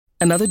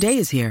Another day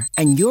is here,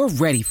 and you're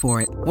ready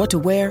for it. What to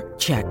wear?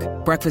 Check.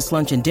 Breakfast,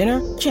 lunch, and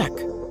dinner? Check.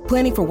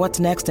 Planning for what's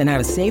next and how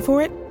to save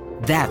for it?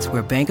 That's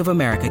where Bank of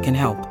America can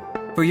help.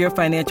 For your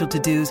financial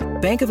to-dos,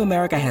 Bank of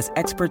America has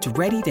experts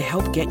ready to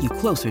help get you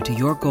closer to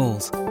your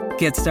goals.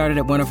 Get started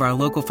at one of our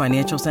local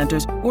financial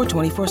centers or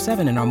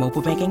 24/7 in our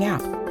mobile banking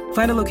app.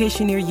 Find a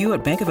location near you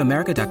at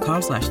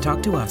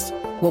bankofamerica.com/talktous.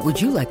 What would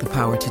you like the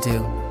power to do?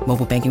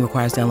 Mobile banking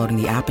requires downloading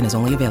the app and is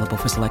only available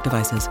for select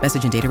devices.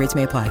 Message and data rates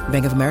may apply.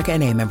 Bank of America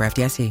N.A., member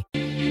FDIC.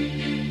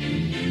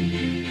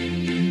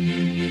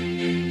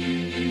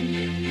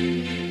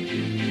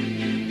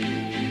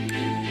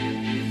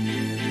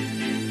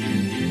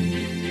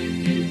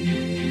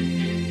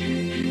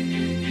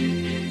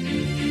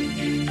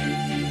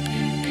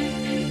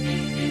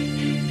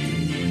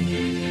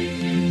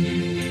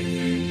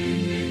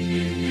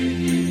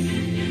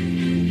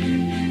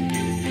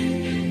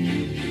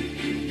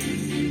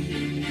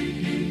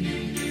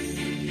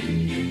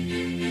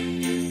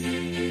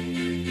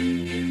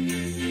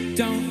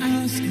 Don't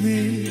ask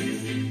me.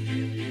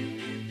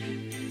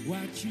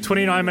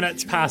 29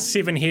 minutes past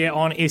 7 here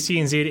on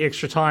SENZ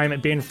Extra Time.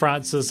 Ben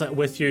Francis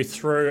with you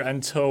through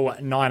until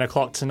 9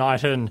 o'clock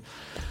tonight. And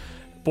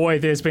boy,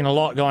 there's been a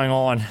lot going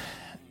on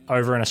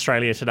over in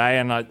Australia today.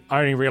 And I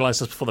only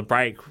realised this before the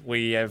break.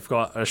 We have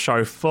got a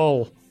show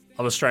full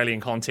of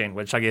Australian content,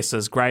 which I guess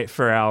is great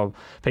for our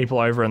people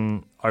over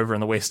in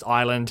the West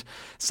Island.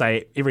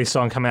 Say every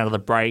song coming out of the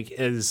break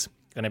is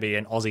going to be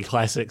an Aussie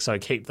classic, so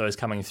keep those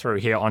coming through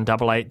here on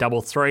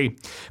 8833.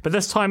 But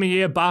this time of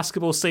year,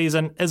 basketball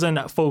season is in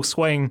full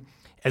swing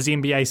as the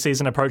NBA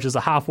season approaches the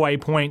halfway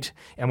point,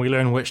 and we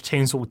learn which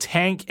teams will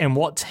tank and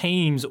what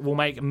teams will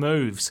make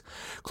moves.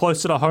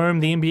 Closer to home,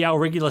 the NBL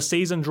regular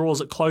season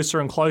draws closer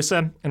and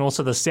closer, and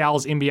also the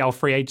Sal's NBL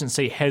free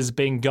agency has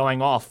been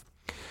going off.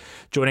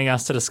 Joining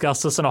us to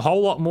discuss this and a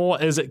whole lot more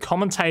is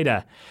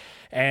commentator,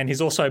 and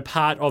he's also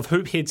part of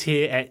Hoop Heads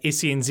here at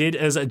SENZ,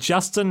 is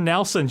Justin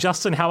Nelson.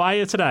 Justin, how are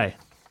you today?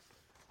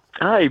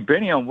 Hey,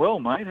 Benny, I'm well,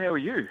 mate. How are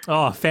you?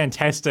 Oh,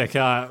 fantastic.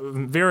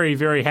 Very,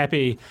 very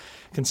happy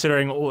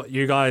considering all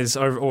you guys,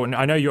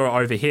 I know you're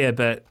over here,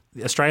 but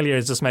Australia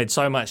has just made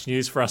so much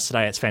news for us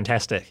today. It's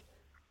fantastic.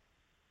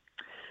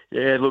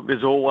 Yeah, look,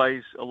 there's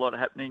always a lot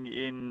happening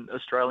in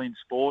Australian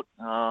sport,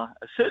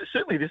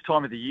 certainly this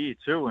time of the year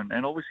too,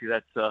 and obviously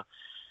that's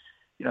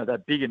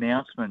that big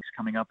announcement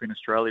coming up in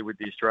Australia with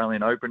the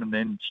Australian Open, and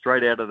then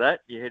straight out of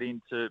that, you head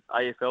into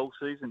AFL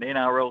season,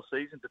 NRL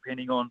season,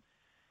 depending on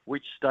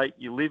which state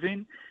you live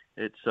in.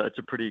 It's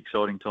a pretty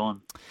exciting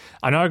time.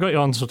 I know I got you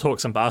on to talk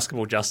some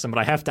basketball, Justin, but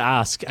I have to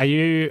ask, are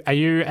you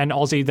an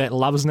Aussie that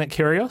loves Nick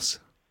Kyrgios?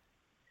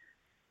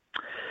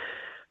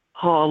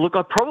 Oh, look,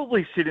 I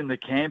probably sit in the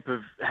camp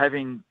of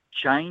having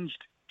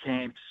changed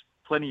camps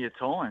plenty of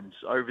times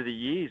over the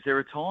years. There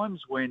are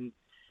times when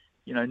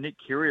Nick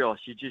Kyrgios,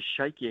 you just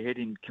shake your head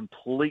in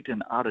complete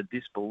and utter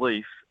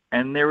disbelief.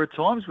 And there are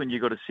times when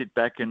you've got to sit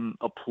back and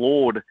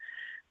applaud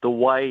the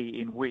way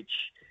in which,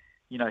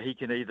 he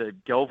can either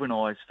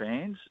galvanise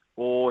fans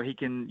or he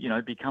can,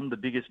 become the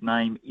biggest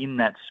name in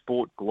that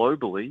sport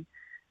globally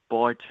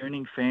by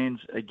turning fans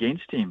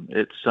against him.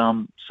 It's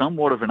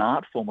somewhat of an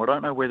art form. I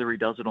don't know whether he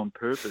does it on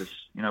purpose,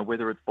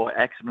 whether it's by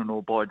accident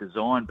or by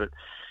design, but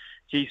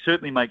he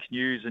certainly makes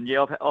news. And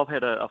yeah, I've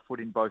had a foot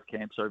in both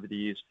camps over the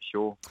years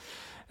for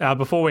sure.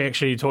 Before we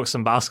actually talk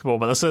some basketball,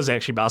 but this is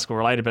actually basketball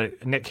related,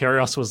 but Nick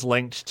Kyrgios was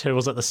linked to,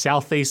 was it the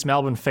Southeast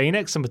Melbourne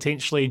Phoenix and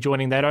potentially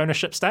joining that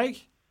ownership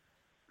stake?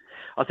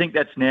 I think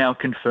that's now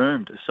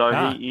confirmed. So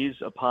he is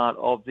a part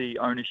of the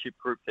ownership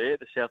group there,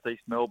 the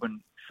Southeast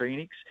Melbourne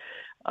Phoenix.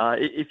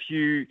 If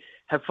you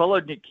have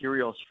followed Nick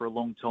Kyrgios for a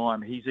long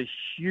time, he's a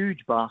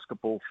huge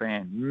basketball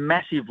fan,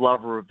 massive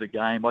lover of the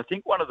game. I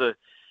think one of the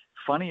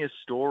funniest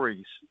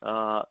stories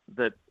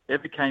that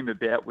ever came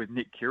about with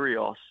Nick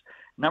Kyrgios,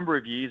 a number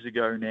of years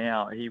ago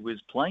now, he was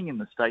playing in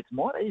the States,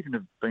 might even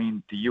have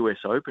been the US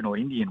Open or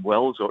Indian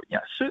Wells, or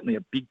certainly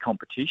a big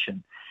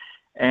competition.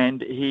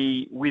 And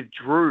he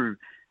withdrew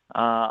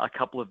a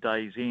couple of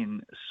days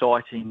in,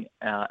 citing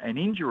an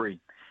injury.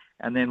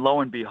 And then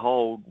lo and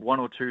behold, 1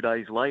 or 2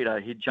 days later,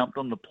 he'd jumped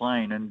on the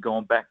plane and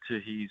gone back to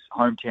his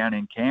hometown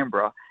in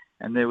Canberra,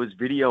 and there was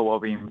video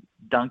of him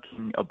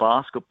dunking a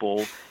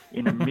basketball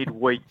in a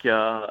midweek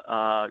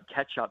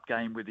catch-up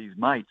game with his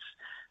mates,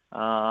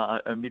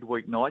 a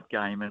midweek night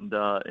game, and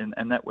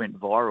that went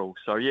viral.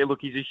 So, yeah, look,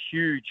 he's a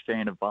huge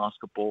fan of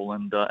basketball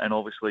and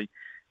obviously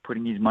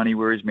putting his money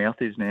where his mouth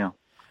is now.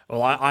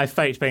 Well, I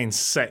faked being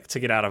sick to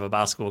get out of a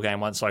basketball game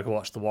once so I could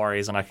watch the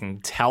Warriors, and I can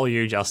tell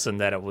you, Justin,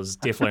 that it was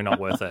definitely not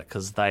worth it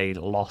because they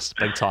lost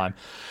big time.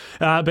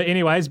 But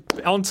anyways,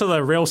 on to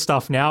the real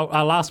stuff now.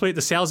 Last week,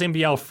 the Sal's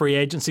NBL free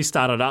agency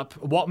started up.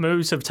 What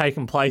moves have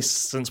taken place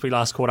since we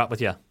last caught up with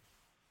you?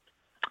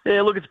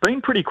 Yeah, look, it's been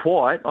pretty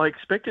quiet. I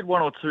expected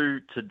 1 or 2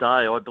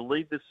 today. I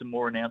believe there's some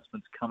more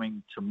announcements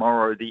coming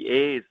tomorrow. The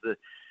Airs, the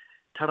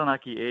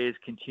Taranaki Airs,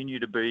 continue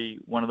to be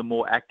one of the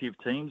more active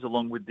teams,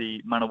 along with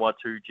the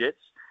Manawatu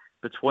Jets.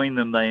 Between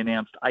them, they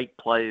announced 8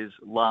 players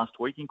last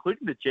week,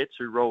 including the Jets,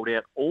 who rolled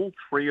out all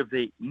 3 of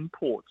their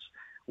imports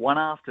one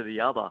after the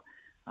other.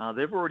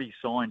 They've already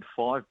signed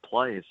 5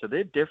 players, so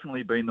they've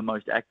definitely been the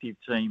most active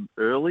team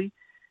early.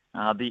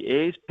 The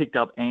Airs picked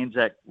up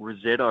Anzac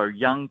Rossetto,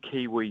 young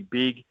Kiwi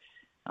big,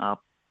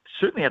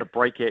 certainly had a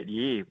breakout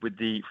year with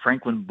the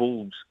Franklin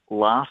Bulls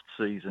last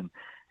season,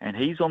 and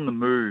he's on the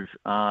move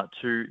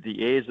to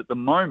the Airs at the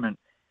moment.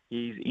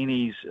 He's in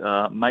his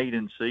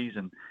maiden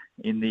season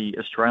in the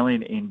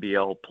Australian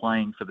NBL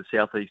playing for the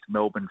Southeast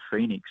Melbourne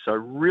Phoenix. So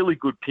really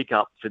good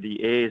pickup for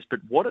the Airs. But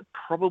what it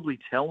probably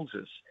tells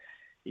us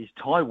is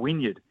Ty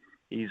Wynyard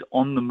is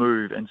on the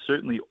move, and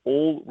certainly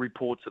all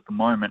reports at the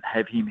moment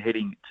have him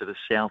heading to the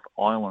South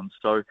Island.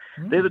 So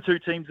they're the 2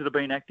 teams that have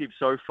been active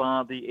so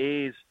far. The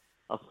Airs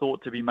are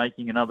thought to be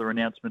making another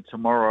announcement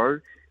tomorrow.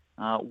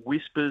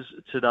 Whispers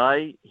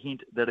today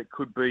hint that it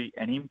could be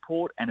an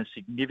import and a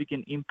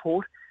significant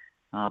import.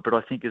 But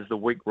I think as the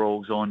week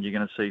rolls on, you're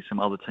going to see some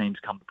other teams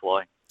come to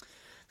play.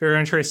 Very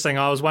interesting.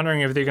 I was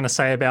wondering if they're going to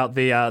say about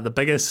the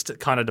biggest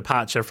kind of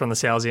departure from the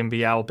Sal's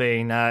NBL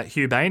being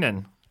Hugh Bainan,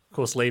 of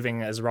course,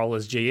 leaving his role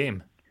as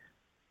GM.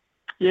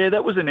 Yeah,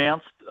 that was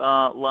announced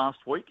last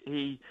week.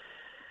 He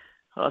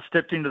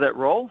stepped into that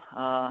role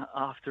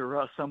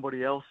after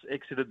somebody else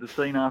exited the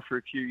scene after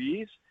a few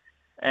years.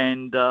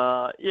 And,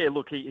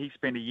 look, he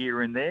spent a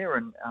year in there,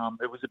 and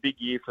it was a big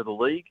year for the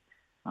league.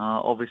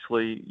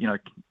 Obviously,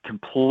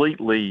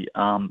 completely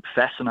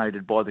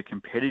fascinated by the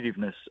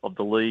competitiveness of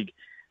the league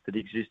that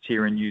exists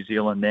here in New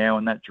Zealand now,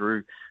 and that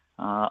drew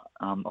a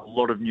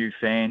lot of new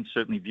fans.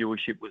 Certainly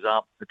viewership was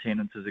up,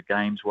 attendances at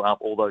games were up,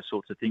 all those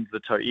sorts of things.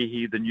 The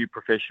To'ihi, the new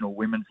professional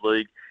women's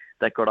league,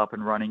 that got up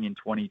and running in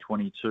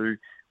 2022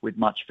 with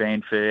much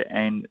fanfare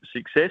and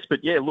success. But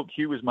yeah, look,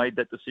 Hugh has made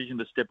that decision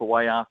to step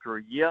away after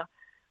a year,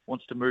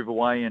 wants to move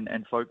away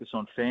and focus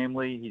on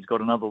family. He's got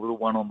another little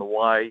one on the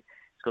way.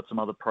 He's got some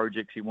other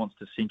projects he wants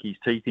to sink his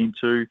teeth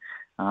into.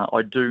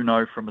 I do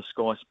know from a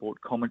Sky Sport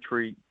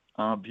commentary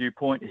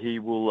viewpoint,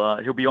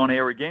 he'll be on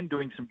air again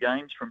doing some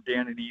games from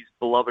down in his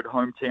beloved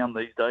hometown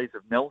these days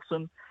of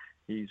Nelson.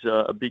 He's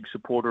a big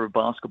supporter of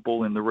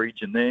basketball in the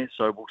region there,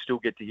 so we'll still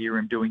get to hear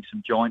him doing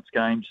some Giants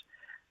games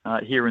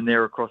here and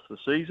there across the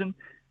season.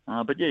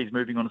 But yeah, he's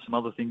moving on to some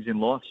other things in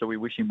life, so we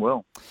wish him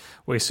well.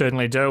 We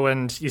certainly do.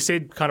 And you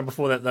said kind of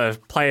before that the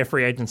player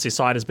free agency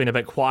side has been a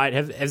bit quiet.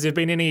 Has there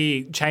been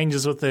any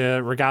changes with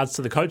regards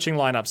to the coaching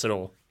lineups at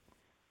all?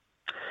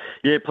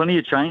 Yeah, plenty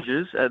of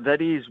changes.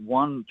 That is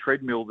one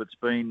treadmill that's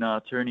been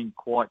turning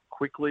quite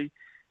quickly.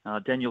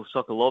 Daniel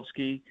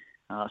Sokolovsky,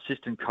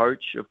 assistant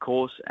coach, of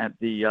course, at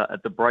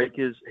the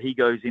Breakers. He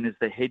goes in as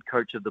the head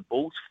coach of the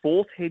Bulls,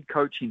 4th head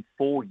coach in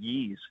 4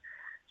 years.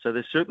 So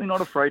they're certainly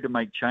not afraid to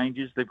make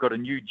changes. They've got a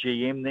new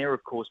GM there,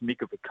 of course,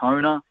 Mika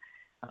Vukona.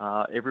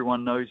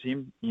 Everyone knows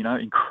him,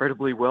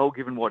 incredibly well,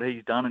 given what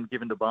he's done and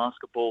given to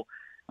basketball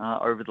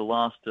over the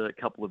last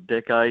couple of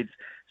decades.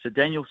 So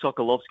Daniel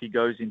Sokolovsky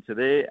goes into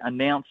there.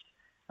 Announced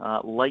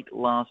late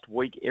last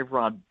week,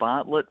 Everard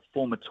Bartlett,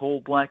 former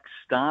Tall Black,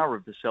 star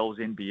of the Sal's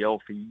NBL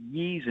for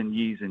years and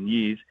years and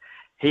years.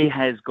 He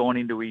has gone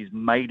into his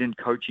maiden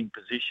coaching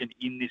position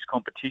in this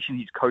competition.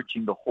 He's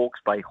coaching the Hawke's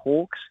Bay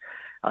Hawks.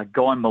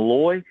 Guy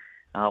Malloy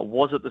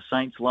was at the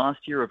Saints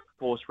last year. Of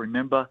course,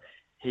 remember,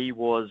 he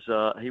was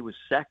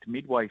sacked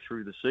midway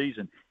through the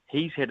season.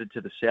 He's headed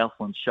to the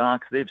Southland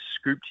Sharks. They've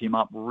scooped him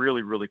up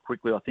really, really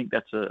quickly. I think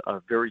that's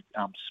a very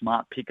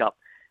smart pickup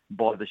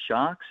by the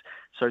Sharks.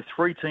 So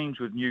 3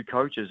 teams with new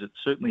coaches. It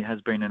certainly has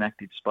been an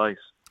active space.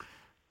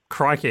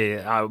 Crikey,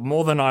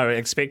 more than I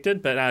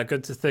expected, but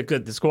good.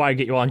 That's why I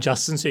get you on,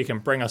 Justin, so you can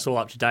bring us all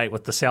up to date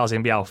with the Sal's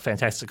NBL.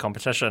 Fantastic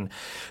competition.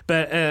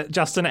 But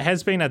Justin, it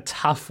has been a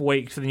tough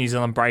week for the New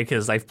Zealand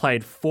Breakers. They've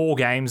played 4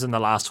 games in the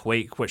last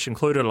week, which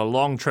included a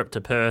long trip to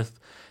Perth.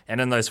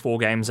 And in those 4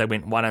 games, they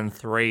went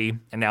 1-3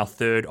 and now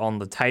 3rd on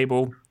the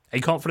table. Are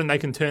you confident they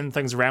can turn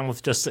things around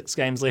with just 6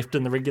 games left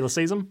in the regular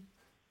season?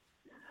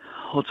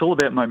 Well, it's all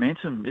about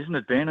momentum, isn't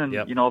it, Ben? And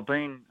yep. I've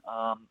been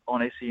on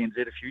SENZ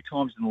a few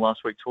times in the last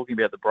week talking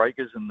about the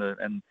Breakers and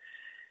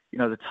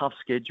the tough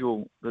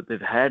schedule that they've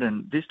had.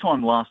 And this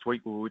time last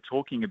week we were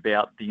talking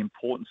about the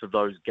importance of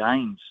those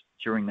games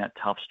during that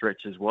tough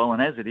stretch as well.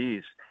 And as it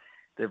is,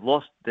 they've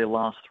lost their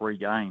last 3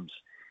 games.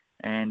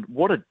 And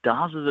what it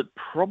does is it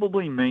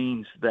probably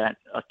means that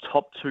a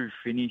top 2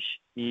 finish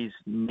is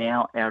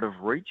now out of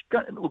reach.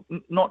 Look,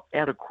 not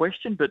out of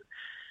question, but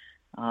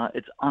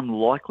it's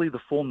unlikely. The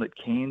form that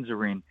Cairns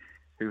are in,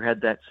 who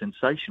had that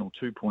sensational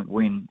 2-point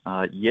win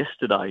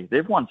yesterday,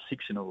 they've won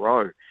 6 in a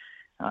row.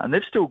 And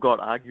they've still got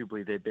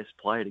arguably their best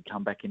player to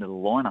come back into the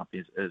lineup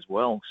as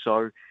well.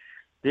 So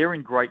they're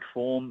in great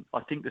form. I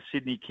think the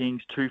Sydney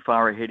Kings too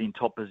far ahead in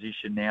top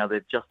position now.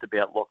 They've just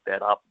about locked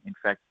that up. In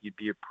fact, you'd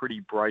be a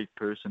pretty brave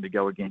person to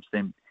go against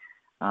them,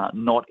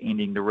 not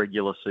ending the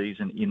regular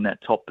season in that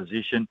top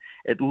position.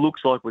 It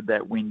looks like with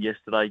that win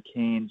yesterday,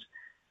 Cairns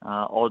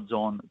odds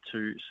on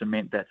to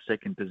cement that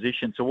 2nd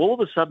position. So all of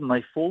a sudden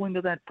they fall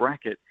into that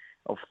bracket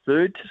of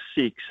 3rd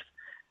to 6th.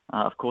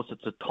 Of course,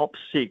 it's a top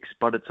 6,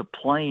 but it's a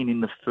play-in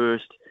the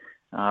first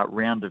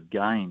round of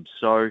games.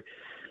 So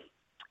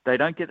they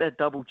don't get that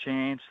double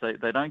chance.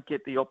 They don't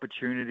get the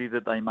opportunity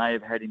that they may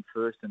have had in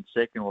first and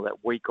second, or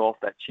that week off,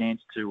 that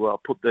chance to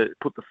put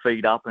the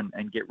feet up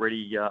and get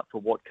ready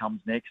for what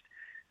comes next.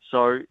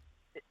 So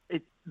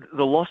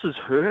the losses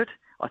hurt.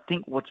 I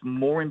think what's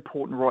more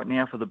important right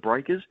now for the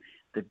Breakers,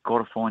 they've got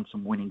to find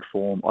some winning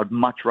form. I'd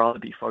much rather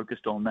be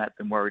focused on that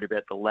than worried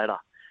about the ladder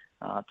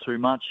too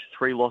much.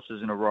 3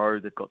 losses in a row.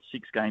 They've got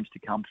 6 games to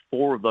come.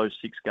 4 of those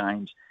 6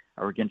 games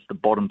are against the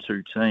bottom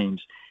 2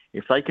 teams.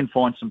 If they can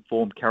find some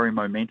form, carry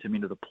momentum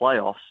into the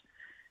playoffs,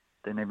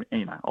 then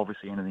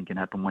obviously anything can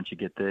happen once you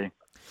get there.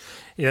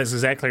 Yeah, that's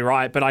exactly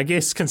right. But I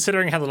guess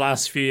considering how the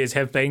last few years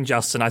have been,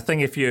 Justin, I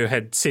think if you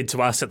had said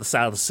to us at the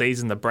start of the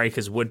season the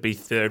Breakers would be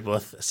third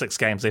with 6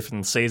 games left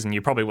in the season,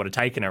 you probably would have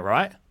taken it,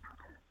 right?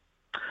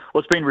 Well,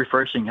 it's been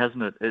refreshing,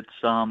 hasn't it?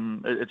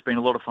 It's been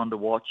a lot of fun to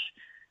watch.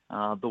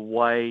 The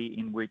way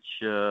in which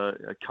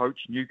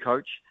new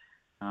coach,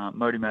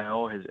 Mody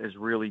Maor has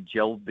really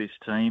gelled this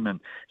team and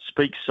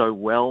speaks so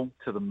well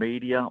to the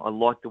media. I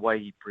like the way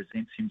he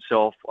presents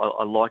himself.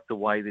 I like the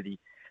way that he,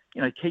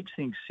 keeps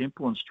things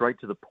simple and straight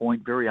to the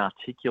point, very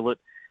articulate.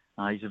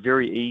 He's a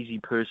very easy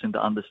person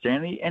to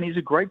understand, and he's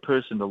a great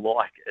person to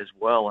like as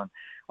well. And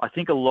I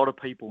think a lot of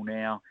people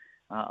now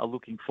are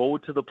looking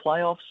forward to the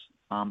playoffs.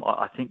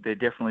 I think they're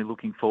definitely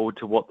looking forward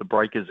to what the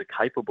Breakers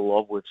are capable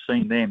of. We've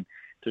seen them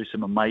do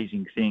some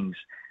amazing things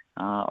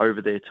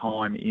over their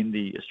time in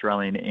the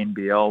Australian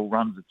NBL,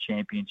 runs of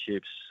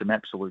championships, some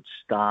absolute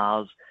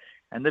stars.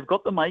 And they've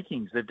got the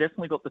makings. They've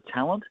definitely got the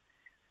talent.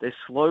 They're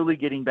slowly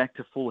getting back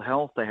to full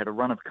health. They had a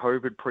run of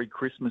COVID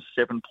pre-Christmas,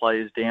 7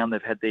 players down.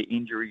 They've had their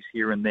injuries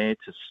here and there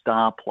to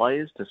star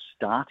players, to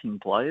starting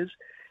players.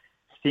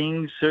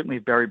 Things, certainly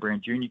if Barry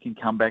Brown Jr. can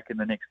come back in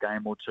the next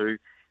game or two,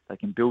 they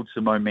can build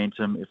some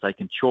momentum. If they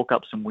can chalk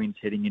up some wins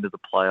heading into the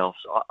playoffs,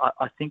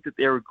 I think that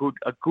they're a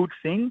good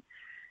thing.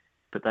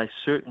 But they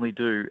certainly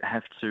do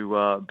have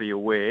to be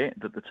aware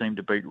that the team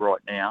to beat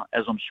right now,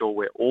 as I'm sure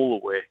we're all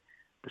aware,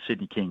 the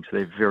Sydney Kings.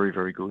 They're very,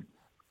 very good.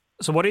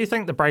 So what do you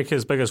think the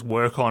Breakers' biggest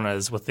work on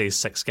is with these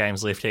 6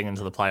 games left heading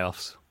into the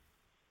playoffs?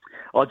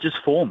 Just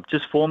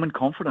form and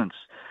confidence.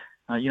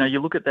 You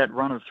look at that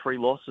run of 3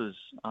 losses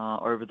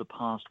over the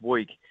past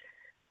week.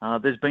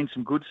 There's been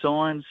some good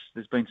signs.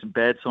 There's been some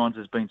bad signs.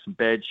 There's been some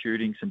bad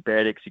shooting, some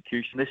bad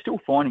execution. They're still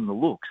finding the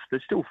looks.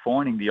 They're still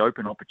finding the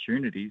open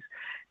opportunities.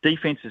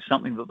 Defense is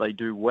something that they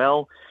do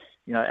well.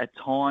 At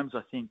times,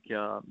 I think,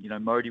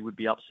 Mody would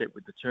be upset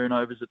with the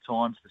turnovers at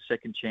times, the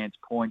second chance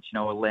points,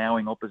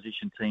 allowing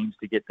opposition teams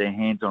to get their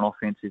hands on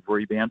offensive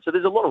rebounds. So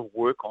there's a lot of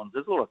work on.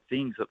 There's a lot of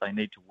things that they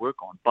need to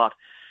work on. But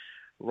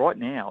right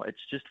now, it's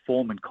just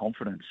form and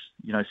confidence.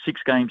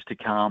 6 games to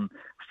come,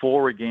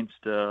 4 against,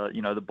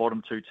 the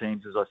bottom 2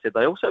 teams, as I said.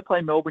 They also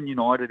play Melbourne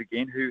United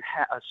again, who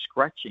are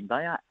scratching.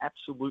 They are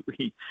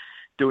absolutely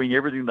doing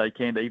everything they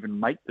can to even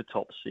make the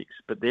top 6.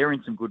 But they're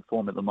in some good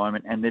form at the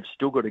moment, and they've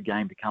still got a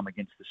game to come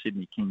against the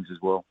Sydney Kings as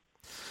well.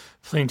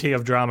 Plenty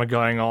of drama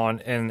going on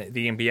in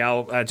the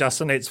NBL.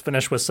 Justin, let's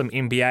finish with some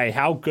NBA.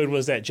 How good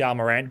was that Ja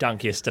Morant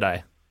dunk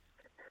yesterday?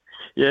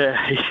 Yeah,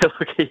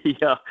 look,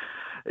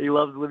 he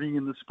loves living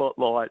in the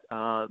spotlight,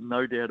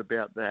 no doubt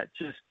about that.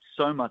 Just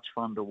so much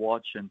fun to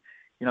watch. And,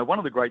 one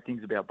of the great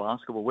things about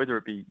basketball, whether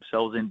it be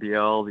Sal's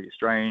NBL, the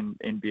Australian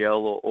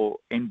NBL or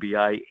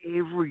NBA,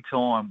 every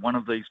time one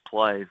of these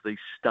players, these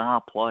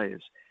star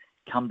players,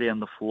 come down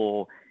the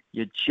floor,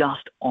 you're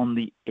just on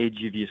the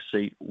edge of your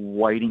seat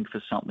waiting for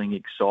something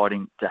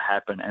exciting to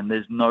happen. And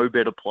there's no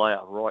better player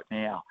right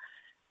now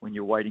when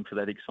you're waiting for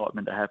that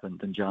excitement to happen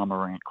than Ja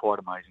Morant. Quite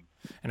amazing.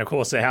 And of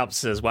course it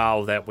helps as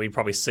well that we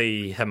probably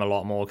see him a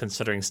lot more,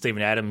 considering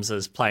Steven Adams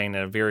is playing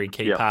a very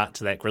key part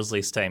to that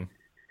Grizzlies team.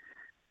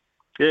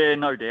 Yeah,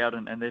 no doubt,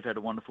 and they've had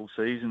a wonderful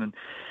season. And,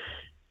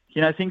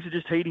 things are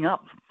just heating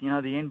up. The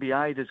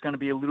NBA, there's going to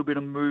be a little bit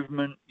of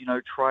movement,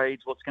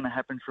 trades, what's going to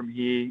happen from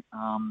here.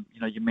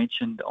 You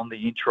mentioned on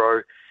the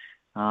intro,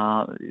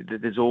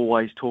 there's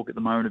always talk at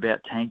the moment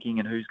about tanking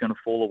and who's going to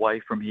fall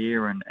away from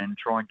here and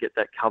try and get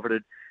that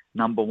coveted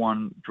number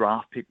 1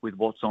 draft pick with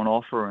what's on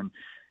offer, and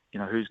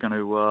who's going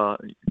to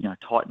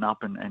tighten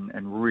up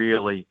and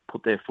really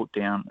put their foot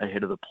down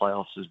ahead of the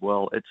playoffs as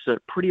well. It's a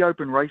pretty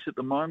open race at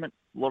the moment.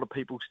 A lot of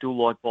people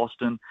still like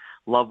Boston,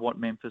 love what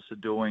Memphis are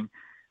doing.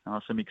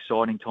 Some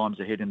exciting times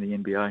ahead in the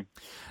NBA.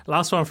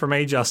 Last one for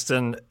me,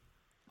 Justin.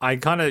 I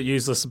kind of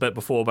used this a bit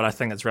before, but I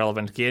think it's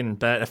relevant again.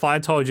 But if I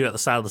had told you at the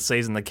start of the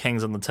season the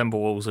Kings and the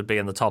Timberwolves would be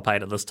in the top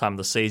 8 at this time of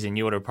the season,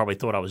 you would have probably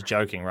thought I was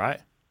joking, right?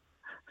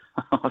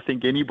 I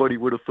think anybody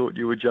would have thought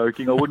you were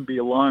joking. I wouldn't be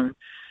alone.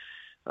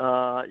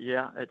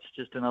 It's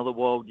just another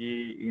wild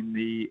year in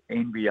the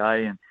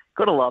NBA, and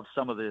got to love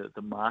some of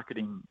the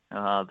marketing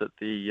that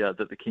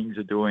the Kings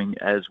are doing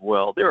as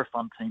well. They're a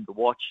fun team to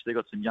watch. They've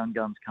got some young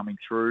guns coming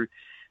through.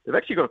 They've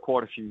actually got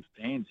quite a few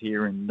fans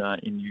here in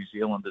New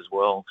Zealand as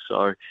well.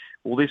 So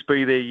will this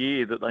be their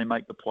year that they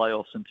make the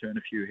playoffs and turn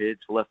a few heads?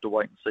 We'll have to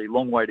wait and see.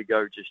 Long way to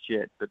go just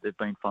yet, but they've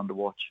been fun to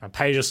watch.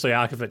 Peja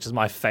Stojakovic is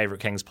my favourite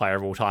Kings player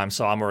of all time,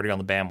 so I'm already on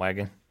the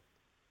bandwagon.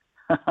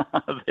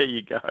 There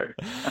you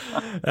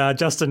go.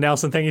 Justin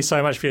Nelson, thank you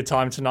so much for your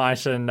time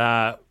tonight, and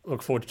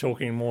look forward to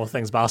talking more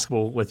things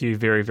basketball with you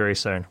very, very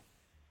soon.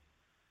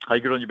 Hey,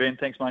 good on you, Ben.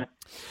 Thanks, mate.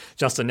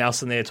 Justin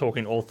Nelson there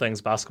talking all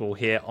things basketball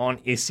here on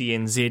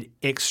SENZ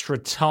Extra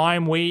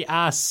Time. We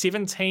are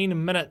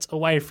 17 minutes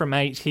away from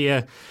 8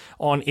 here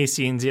on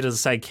SENZ.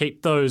 As I say,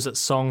 keep those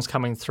songs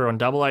coming through on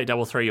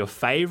 8833, your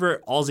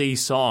favourite Aussie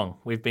song.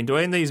 We've been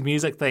doing these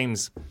music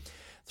themes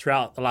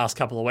throughout the last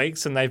couple of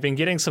weeks, and they've been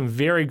getting some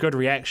very good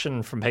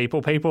reaction from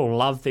people. People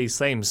love these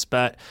themes,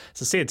 but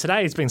as I said,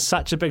 today has been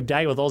such a big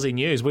day with Aussie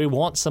news. We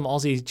want some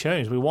Aussie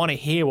tunes. We want to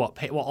hear what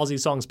Aussie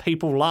songs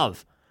people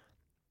love.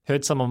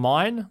 Heard some of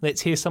mine?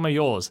 Let's hear some of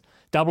yours.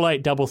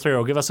 8833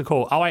 or give us a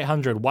call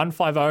 0800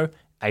 150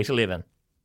 811.